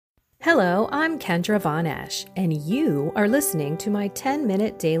Hello, I'm Kendra Von Esch, and you are listening to my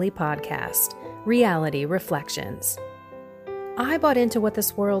 10-minute daily podcast, Reality Reflections. I bought into what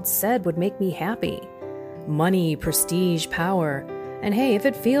this world said would make me happy. Money, prestige, power. And hey, if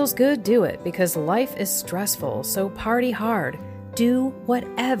it feels good, do it, because life is stressful, so party hard. Do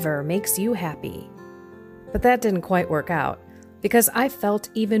whatever makes you happy. But that didn't quite work out, because I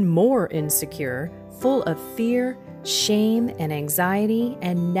felt even more insecure, full of fear, shame, and anxiety,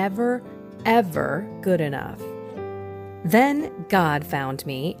 and never, ever good enough. Then God found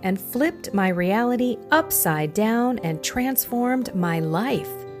me and flipped my reality upside down and transformed my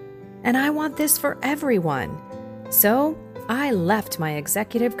life. And I want this for everyone. So I left my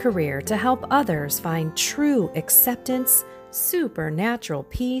executive career to help others find true acceptance, supernatural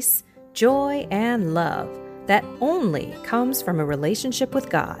peace, joy, and love that only comes from a relationship with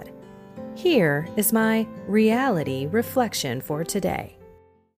God. Here is my reality reflection for today.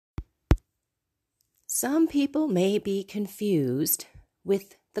 Some people may be confused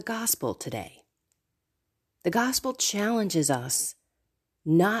with the gospel today. The gospel challenges us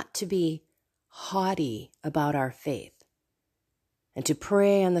not to be haughty about our faith and to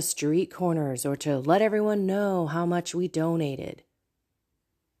pray on the street corners or to let everyone know how much we donated.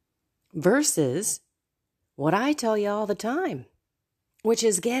 Versus what I tell you all the time, which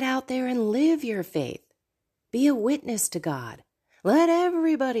is get out there and live your faith. Be a witness to God. Let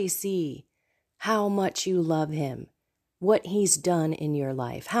everybody see how much you love Him, what He's done in your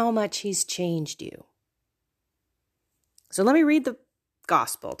life, how much He's changed you. So let me read the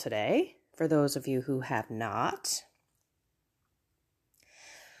gospel today, for those of you who have not.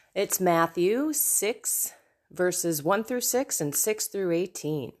 It's Matthew 6, verses 1 through 6 and 6 through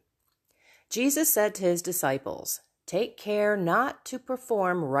 18. Jesus said to His disciples, "Take care not to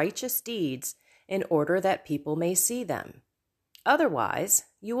perform righteous deeds in order that people may see them. Otherwise,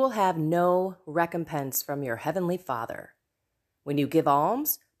 you will have no recompense from your heavenly Father. When you give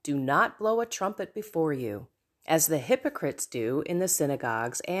alms, do not blow a trumpet before you, as the hypocrites do in the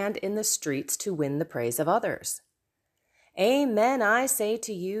synagogues and in the streets to win the praise of others. Amen, I say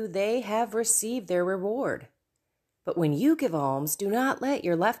to you, they have received their reward. But when you give alms, do not let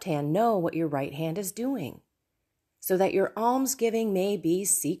your left hand know what your right hand is doing, so that your almsgiving may be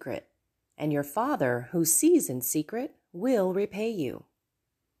secret, and your Father, who sees in secret, will repay you.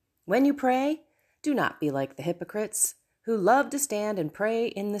 When you pray, do not be like the hypocrites, who love to stand and pray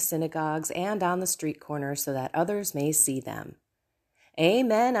in the synagogues and on the street corners so that others may see them.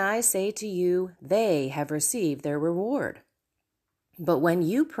 Amen, I say to you, they have received their reward. But when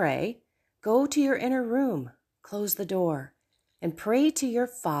you pray, go to your inner room, close the door, and pray to your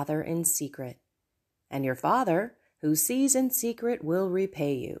Father in secret. And your Father, who sees in secret, will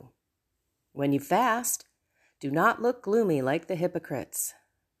repay you. When you fast, do not look gloomy like the hypocrites.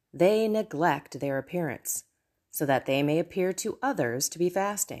 They neglect their appearance, so that they may appear to others to be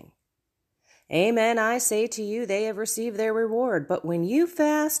fasting. Amen, I say to you, they have received their reward. But when you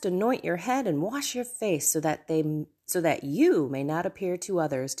fast, anoint your head and wash your face, so that you may not appear to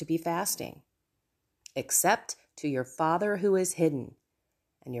others to be fasting, except to your Father who is hidden.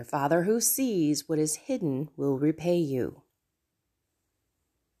 And your Father who sees what is hidden will repay you."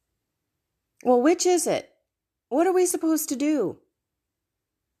 Well, which is it? What are we supposed to do?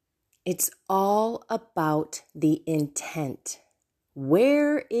 It's all about the intent.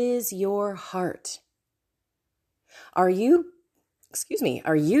 Where is your heart? Are you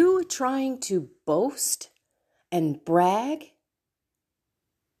trying to boast and brag?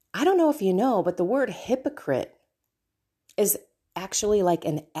 I don't know if you know, but the word hypocrite is actually like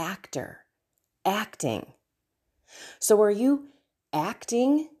an actor, acting. So are you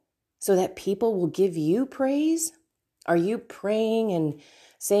acting so that people will give you praise? Are you praying and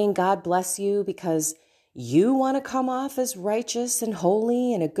saying God bless you because you want to come off as righteous and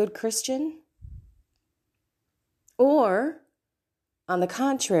holy and a good Christian? Or, on the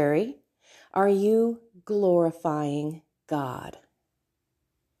contrary, are you glorifying God?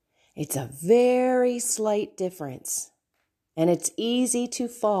 It's a very slight difference, and it's easy to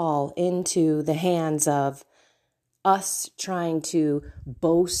fall into the hands of us trying to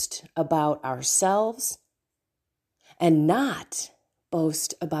boast about ourselves and not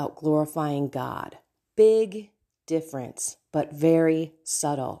boast about glorifying God. Big difference, but very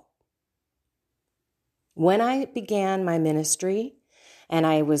subtle. When I began my ministry and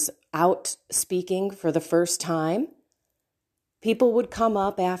I was out speaking for the first time, people would come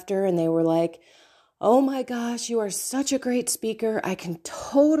up after and they were like, "Oh my gosh, you are such a great speaker. I can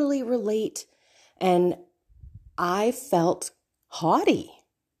totally relate." And I felt haughty.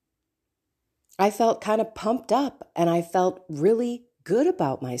 I felt kind of pumped up and I felt really good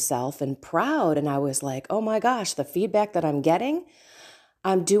about myself and proud. And I was like, oh my gosh, the feedback that I'm getting,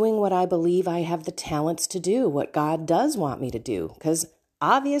 I'm doing what I believe I have the talents to do, what God does want me to do. Because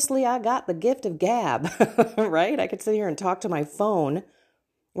obviously I got the gift of gab, right? I could sit here and talk to my phone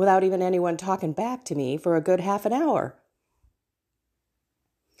without even anyone talking back to me for a good half an hour.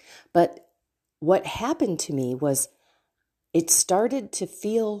 But what happened to me was it started to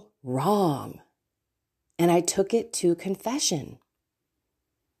feel wrong. And I took it to confession.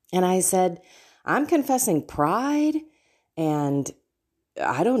 And I said, I'm confessing pride, and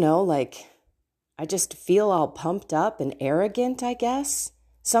I don't know, like, I just feel all pumped up and arrogant, I guess.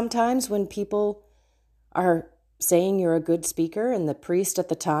 Sometimes when people are saying you're a good speaker, and the priest at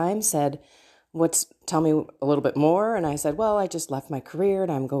the time said, tell me a little bit more. And I said, well, I just left my career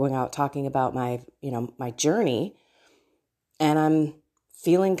and I'm going out talking about my journey. And I'm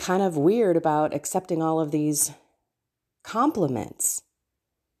feeling kind of weird about accepting all of these compliments.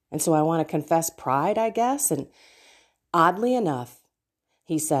 And so I want to confess pride, I guess. And oddly enough,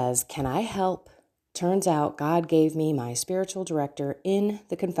 he says, can I help? Turns out God gave me my spiritual director in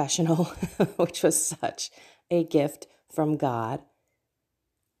the confessional, which was such a gift from God,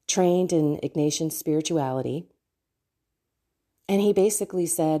 trained in Ignatian spirituality. And he basically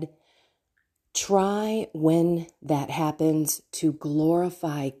said, try when that happens to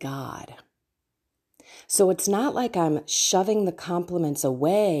glorify God. So it's not like I'm shoving the compliments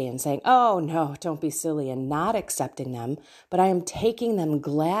away and saying, oh, no, don't be silly, and not accepting them, but I am taking them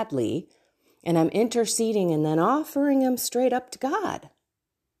gladly, and I'm interceding and then offering them straight up to God.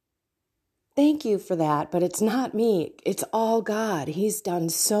 Thank you for that, but it's not me. It's all God. He's done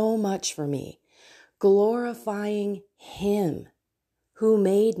so much for me. Glorifying Him who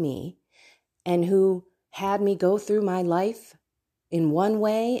made me and who had me go through my life in one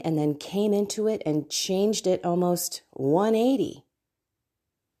way and then came into it and changed it almost 180.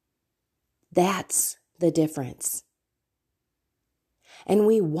 That's the difference. And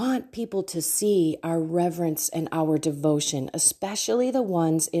we want people to see our reverence and our devotion, especially the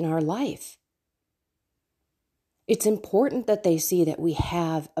ones in our life. It's important that they see that we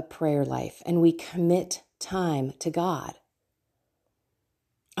have a prayer life and we commit time to God.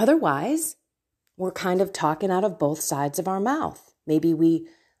 Otherwise, we're kind of talking out of both sides of our mouth. Maybe we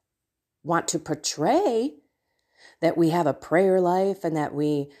want to portray that we have a prayer life and that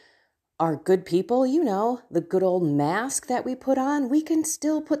we are good people, the good old mask that we put on. We can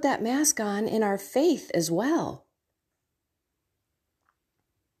still put that mask on in our faith as well.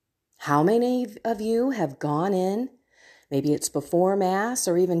 How many of you have gone in, maybe it's before Mass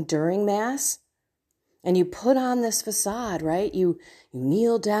or even during Mass, and you put on this facade, right? You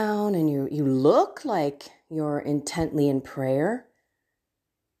kneel down and you look like you're intently in prayer.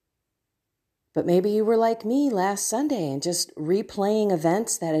 But maybe you were like me last Sunday and just replaying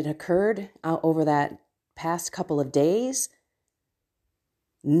events that had occurred over that past couple of days,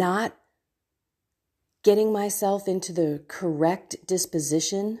 not getting myself into the correct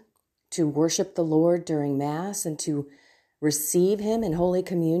disposition to worship the Lord during Mass and to receive Him in Holy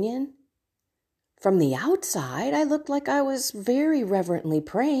Communion. From the outside, I looked like I was very reverently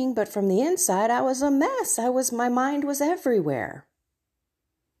praying, but from the inside, I was a mess. My mind was everywhere.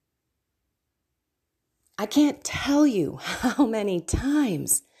 I can't tell you how many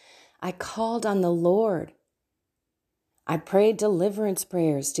times I called on the Lord. I prayed deliverance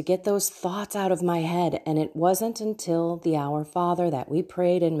prayers to get those thoughts out of my head, and it wasn't until the Our Father that we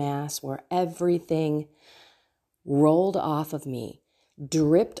prayed in Mass where everything rolled off of me,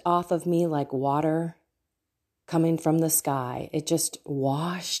 dripped off of me like water coming from the sky. It just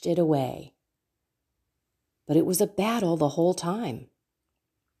washed it away. But it was a battle the whole time.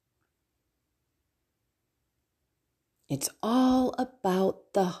 It's all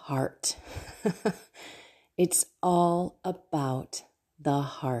about the heart. It's all about the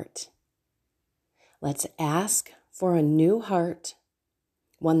heart. Let's ask for a new heart,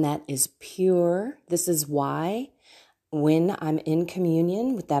 one that is pure. This is why when I'm in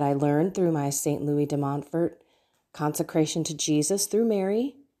communion, that I learned through my St. Louis de Montfort consecration to Jesus through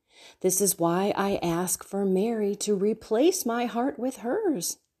Mary, this is why I ask for Mary to replace my heart with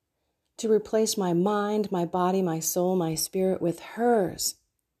hers, to replace my mind, my body, my soul, my spirit with hers,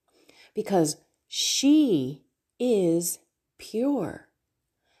 because she is pure.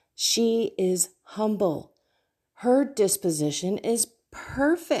 She is humble. Her disposition is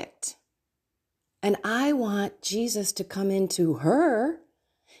perfect. And I want Jesus to come into her,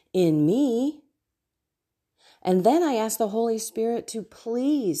 in me. And then I ask the Holy Spirit to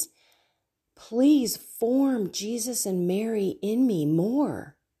please form Jesus and Mary in me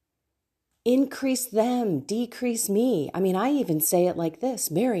more. Increase them, decrease me. I mean, I even say it like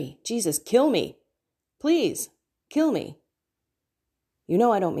this: Mary, Jesus, kill me. Please, kill me. You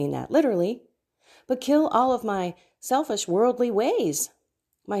know I don't mean that literally, but kill all of my selfish, worldly ways,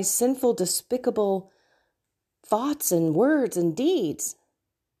 my sinful, despicable thoughts and words and deeds.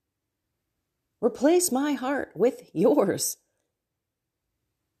 Replace my heart with yours.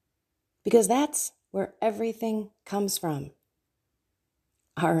 Because that's where everything comes from.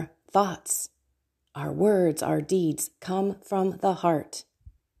 Our thoughts, our words, our deeds come from the heart.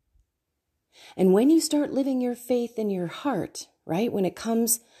 And when you start living your faith in your heart, right, when it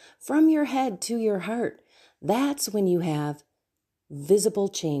comes from your head to your heart, that's when you have visible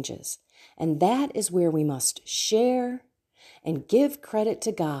changes. And that is where we must share and give credit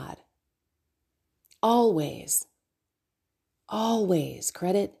to God. Always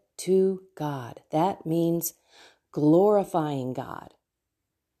credit to God. That means glorifying God.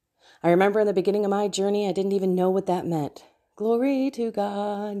 I remember in the beginning of my journey, I didn't even know what that meant. Glory to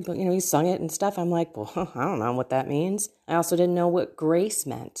God. You know, he sung it and stuff. I'm like, well, I don't know what that means. I also didn't know what grace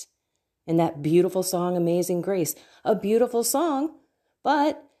meant. In that beautiful song, Amazing Grace. A beautiful song,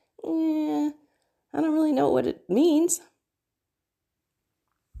 but I don't really know what it means.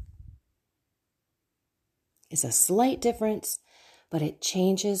 It's a slight difference, but it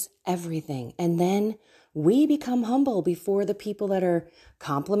changes everything. And then we become humble before the people that are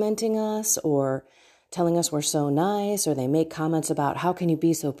complimenting us or telling us we're so nice, or they make comments about how can you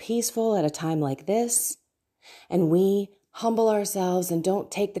be so peaceful at a time like this? And we humble ourselves and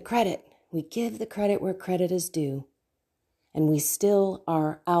don't take the credit. We give the credit where credit is due. And we still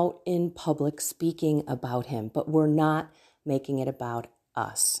are out in public speaking about him, but we're not making it about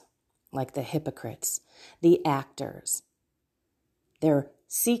us, like the hypocrites, the actors. They're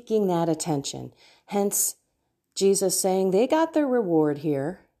seeking that attention. Hence, Jesus saying they got their reward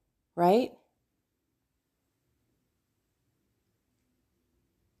here, right?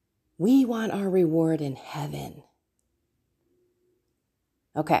 We want our reward in heaven.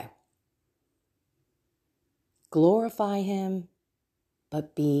 Okay. Glorify him,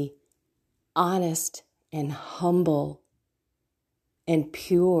 but be honest and humble and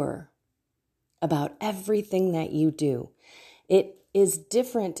pure about everything that you do. It is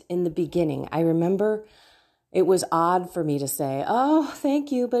different in the beginning. I remember it was odd for me to say, oh,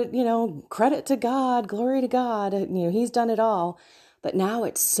 thank you, but, credit to God, glory to God, he's done it all. But now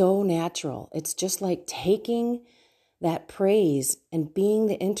it's so natural. It's just like taking that praise and being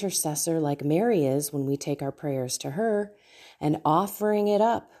the intercessor like Mary is when we take our prayers to her and offering it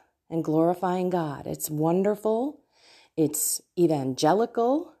up and glorifying God. It's wonderful. It's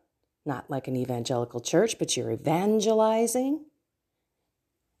evangelical, not like an evangelical church, but you're evangelizing.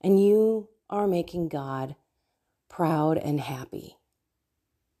 And you are making God proud and happy.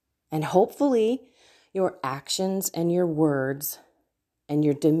 And hopefully your actions and your words and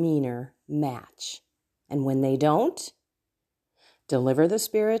your demeanor match. And when they don't, deliver the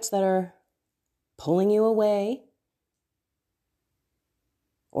spirits that are pulling you away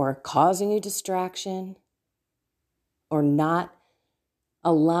or causing you distraction or not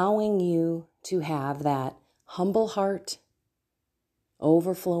allowing you to have that humble heart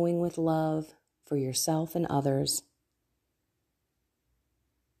overflowing with love for yourself and others.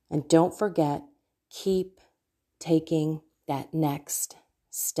 And don't forget, keep taking that next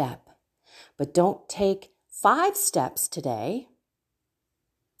step. But don't take 5 steps today.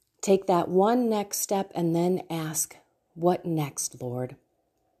 Take that one next step and then ask, what next, Lord?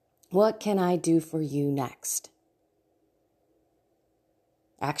 What can I do for you next?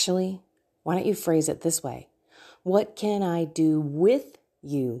 Actually, why don't you phrase it this way? What can I do with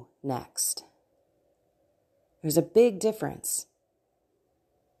you next? There's a big difference.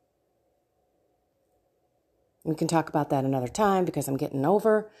 We can talk about that another time because I'm getting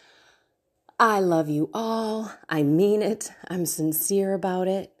over. I love you all. I mean it. I'm sincere about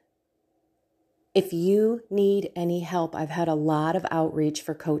it. If you need any help, I've had a lot of outreach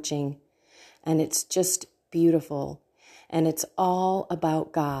for coaching, and it's just beautiful. And it's all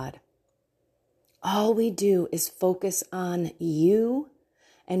about God. All we do is focus on you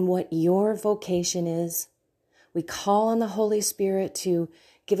and what your vocation is. We call on the Holy Spirit to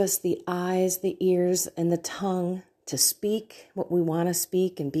give us the eyes, the ears, and the tongue to speak what we want to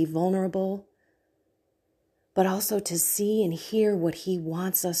speak and be vulnerable, but also to see and hear what he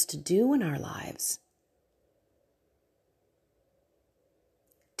wants us to do in our lives.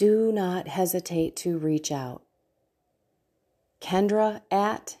 Do not hesitate to reach out. Kendra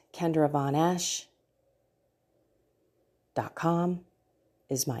at kendravonesh.com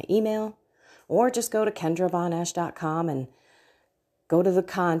is my email, or just go to kendravonesh.com and go to the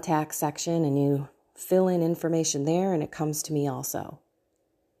contact section and you fill in information there, and it comes to me also.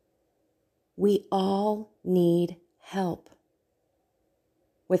 We all need help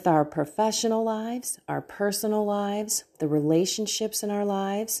with our professional lives, our personal lives, the relationships in our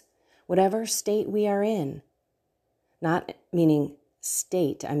lives, whatever state we are in. Not meaning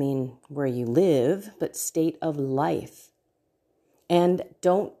state, I mean where you live, but state of life. And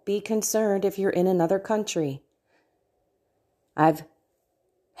don't be concerned if you're in another country. I've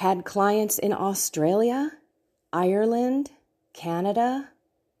had clients in Australia, Ireland, Canada.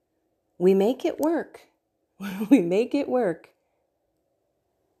 We make it work. We make it work.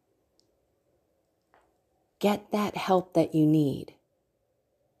 Get that help that you need.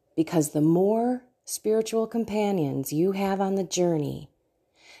 Because the more spiritual companions you have on the journey,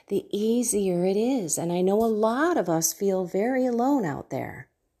 the easier it is. And I know a lot of us feel very alone out there.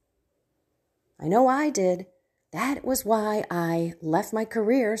 I know I did. That was why I left my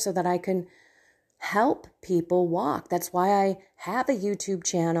career, so that I can help people walk. That's why I have a YouTube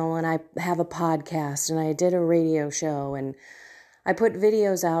channel and I have a podcast and I did a radio show and I put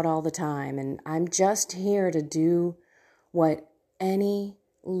videos out all the time. And I'm just here to do what any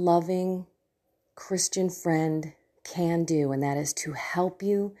loving Christian friend can do, and that is to help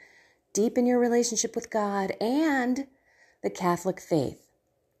you deepen your relationship with God and the Catholic faith.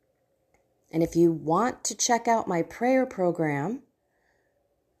 And if you want to check out my prayer program,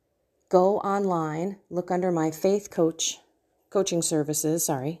 go online, look under my faith coaching services,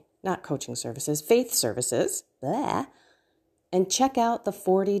 faith services, and check out the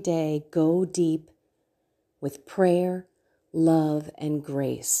 40-day Go Deep with prayer, love, and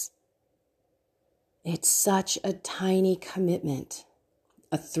grace. It's such a tiny commitment.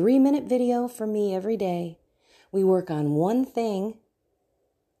 A 3-minute video from me every day. We work on one thing.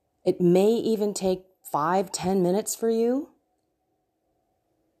 It may even take 5-10 minutes for you.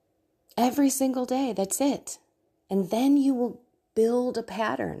 Every single day, that's it. And then you will build a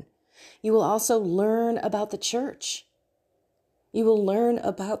pattern. You will also learn about the church. You will learn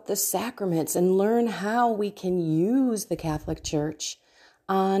about the sacraments and learn how we can use the Catholic Church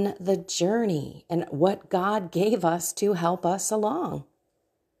on the journey and what God gave us to help us along.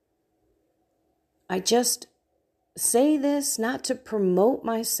 I just say this not to promote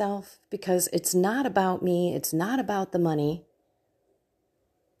myself, because it's not about me. It's not about the money.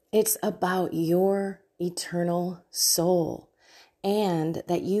 It's about your eternal soul, and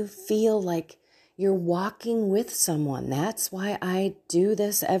that you feel like you're walking with someone. That's why I do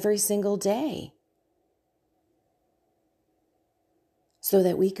this every single day. So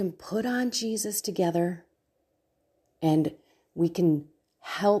that we can put on Jesus together and we can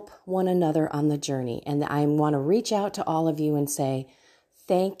help one another on the journey. And I want to reach out to all of you and say,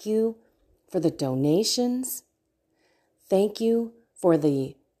 thank you for the donations. Thank you for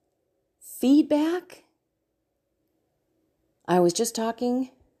the feedback. I was just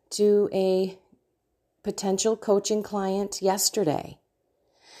talking to a potential coaching client yesterday,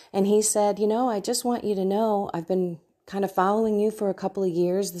 and he said, I just want you to know I've been kind of following you for a couple of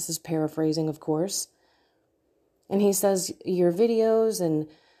years. This is paraphrasing, of course. And he says, your videos and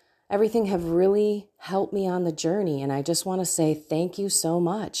everything have really helped me on the journey. And I just want to say thank you so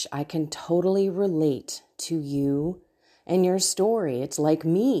much. I can totally relate to you and your story. It's like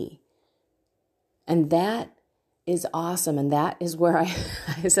me. And that is awesome. And that is where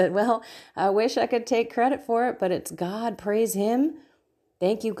I said, well, I wish I could take credit for it, but it's God. Praise Him.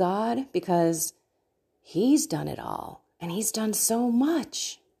 Thank you, God, because He's done it all. And He's done so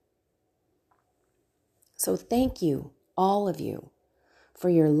much. So thank you, all of you, for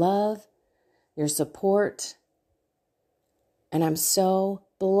your love, your support. And I'm so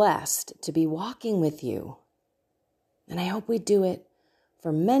blessed to be walking with you. And I hope we do it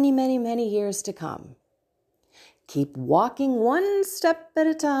for many, many, many years to come. Keep walking one step at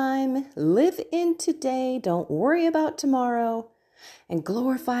a time. Live in today. Don't worry about tomorrow. And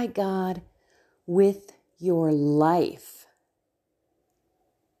glorify God with your life.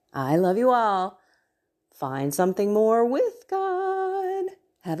 I love you all. Find something more with God.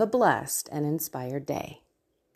 Have a blessed and inspired day.